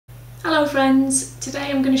Hello friends, today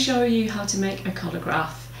I'm going to show you how to make a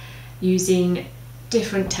collograph using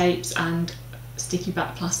different tapes and sticky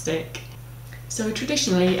back plastic. So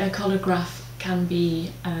traditionally a collograph can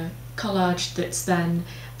be a collage that's then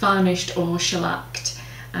varnished or shellacked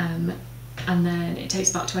and then it takes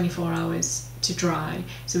about 24 hours to dry.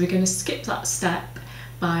 So we're going to skip that step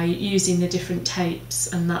by using the different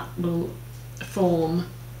tapes, and that will form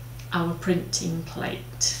our printing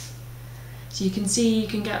plate. So you can see you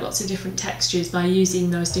can get lots of different textures by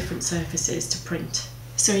using those different surfaces to print.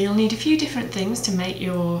 So you'll need a few different things to make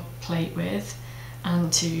your plate with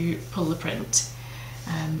and to pull the print.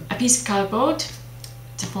 A piece of cardboard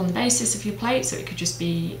to form the basis of your plate, so it could just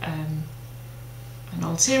be an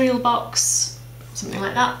old cereal box, something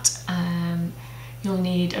like that. You'll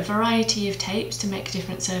need a variety of tapes to make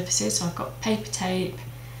different surfaces, so I've got paper tape,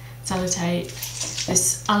 sellotape,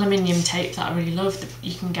 this aluminium tape that I really love that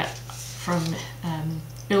you can get from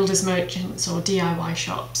builders merchants or DIY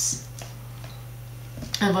shops.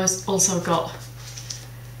 I've also got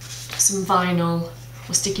some vinyl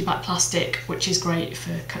or sticky back plastic, which is great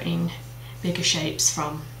for cutting bigger shapes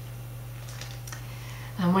from.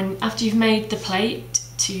 And after you've made the plate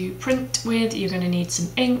to print with, you're going to need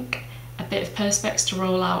some ink, a bit of perspex to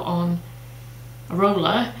roll out on a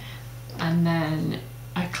roller, and then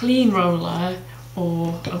a clean roller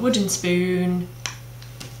or a wooden spoon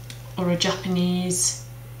or a Japanese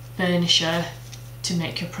burnisher to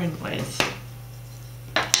make your print with.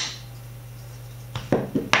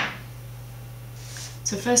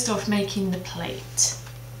 So first off, making the plate.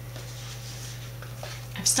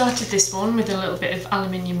 I've started this one with a little bit of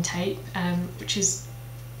aluminium tape, which is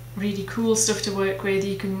really cool stuff to work with.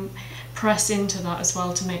 You can press into that as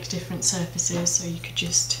well to make different surfaces, so you could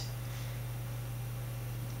just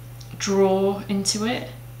draw into it.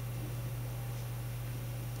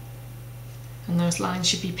 And those lines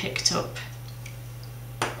should be picked up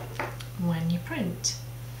when you print.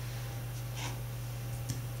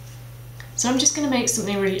 So I'm just going to make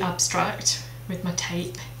something really abstract with my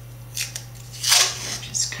tape,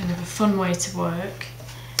 just kind of a fun way to work.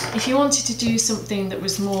 If you wanted to do something that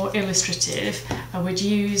was more illustrative, I would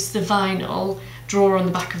use the vinyl, draw on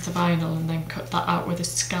the back of the vinyl and then cut that out with a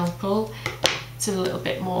scalpel. It's a little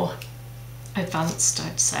bit more advanced,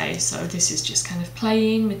 I'd say, so this is just kind of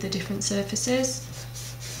playing with the different surfaces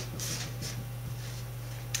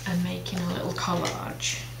and making a little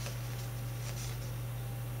collage.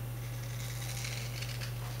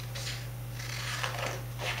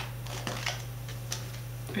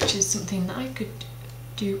 Which is something that I could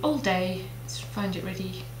do all day. I find it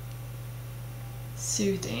really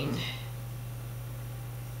soothing.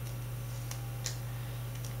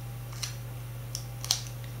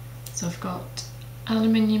 So I've got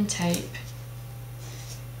aluminium tape,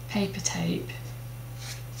 paper tape,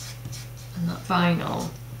 and that vinyl.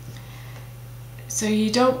 So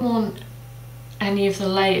you don't want any of the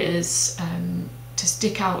layers to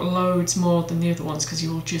stick out loads more than the other ones, because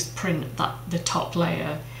you will just print the top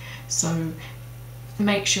layer. So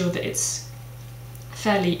make sure that it's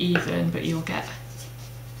fairly even, but you'll get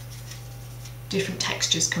different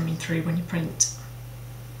textures coming through when you print.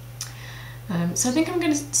 So I think I'm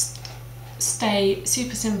going to stay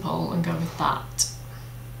super simple and go with that.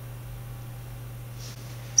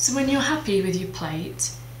 So when you're happy with your plate,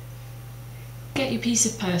 get your piece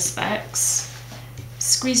of perspex,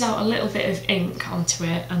 squeeze out a little bit of ink onto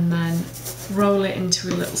it and then roll it into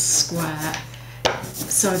a little square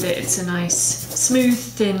so that it's a nice smooth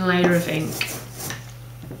thin layer of ink.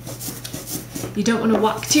 You don't want to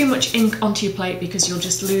whack too much ink onto your plate because you'll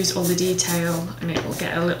just lose all the detail and it will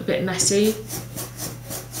get a little bit messy.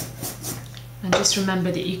 And just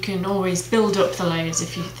remember that you can always build up the layers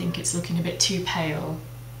if you think it's looking a bit too pale.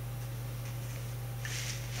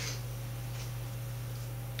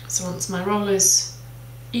 So once my roller's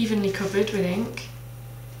evenly covered with ink,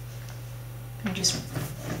 I just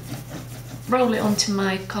roll it onto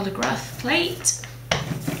my Collograph plate.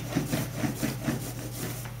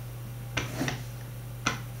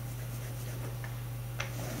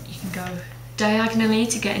 You can go diagonally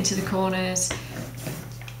to get into the corners.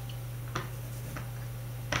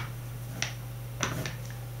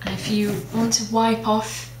 And if you want to wipe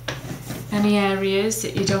off any areas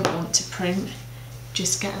that you don't want to print,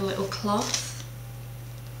 just get a little cloth,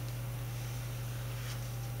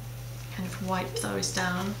 kind of wipe those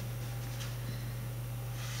down.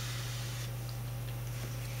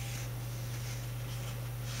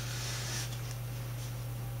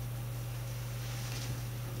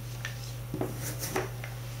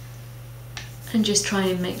 And just try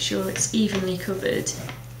and make sure it's evenly covered.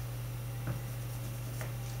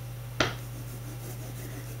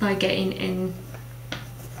 by getting in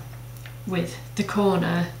with the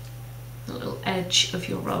corner, the little edge of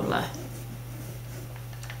your roller.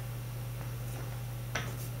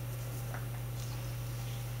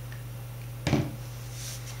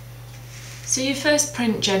 So your first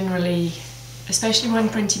print generally, especially when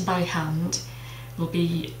printing by hand, will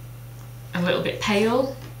be a little bit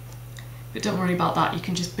pale, but don't worry about that, you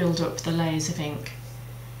can just build up the layers of ink.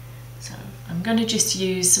 So I'm going to just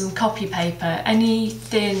use some copy paper. Any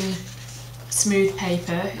thin, smooth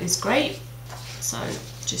paper is great. So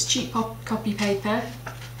just cheap copy paper.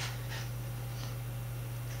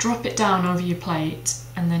 Drop it down over your plate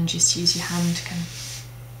and then just use your hand to kind of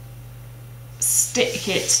stick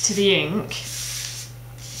it to the ink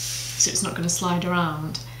so it's not going to slide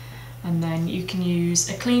around. And then you can use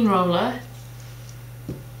a clean roller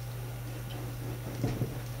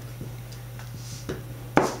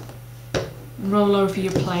and roll over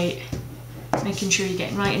your plate, making sure you're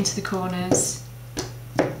getting right into the corners.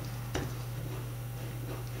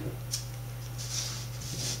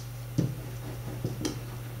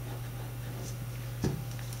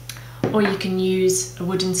 Or you can use a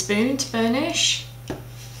wooden spoon to burnish.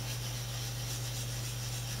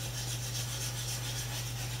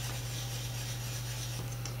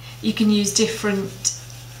 You can use different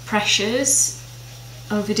pressures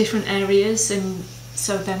over different areas, and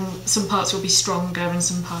so then some parts will be stronger and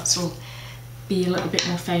some parts will be a little bit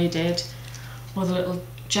more faded. Or the little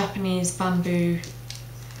Japanese bamboo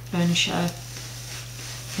burnisher,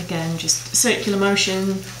 again just circular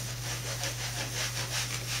motion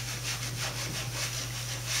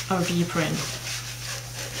over your print.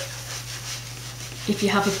 If you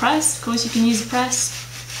have a press, of course you can use a press,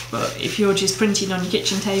 but if you're just printing on your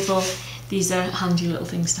kitchen table, these are handy little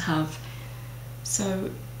things to have. So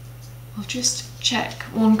I'll just check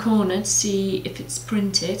one corner to see if it's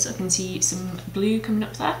printed. So I can see some blue coming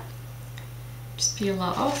up there. Just peel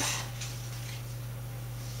that off.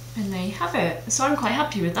 And there you have it. So I'm quite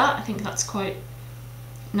happy with that. I think that's quite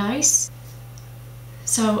nice.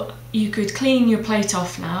 So you could clean your plate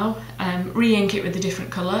off now, re-ink it with a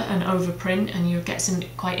different colour and overprint, and you'll get some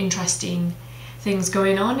quite interesting things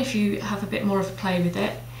going on if you have a bit more of a play with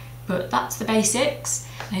it. But that's the basics.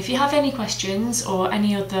 And if you have any questions or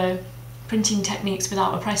any other printing techniques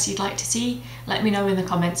without a press you'd like to see, let me know in the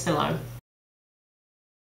comments below.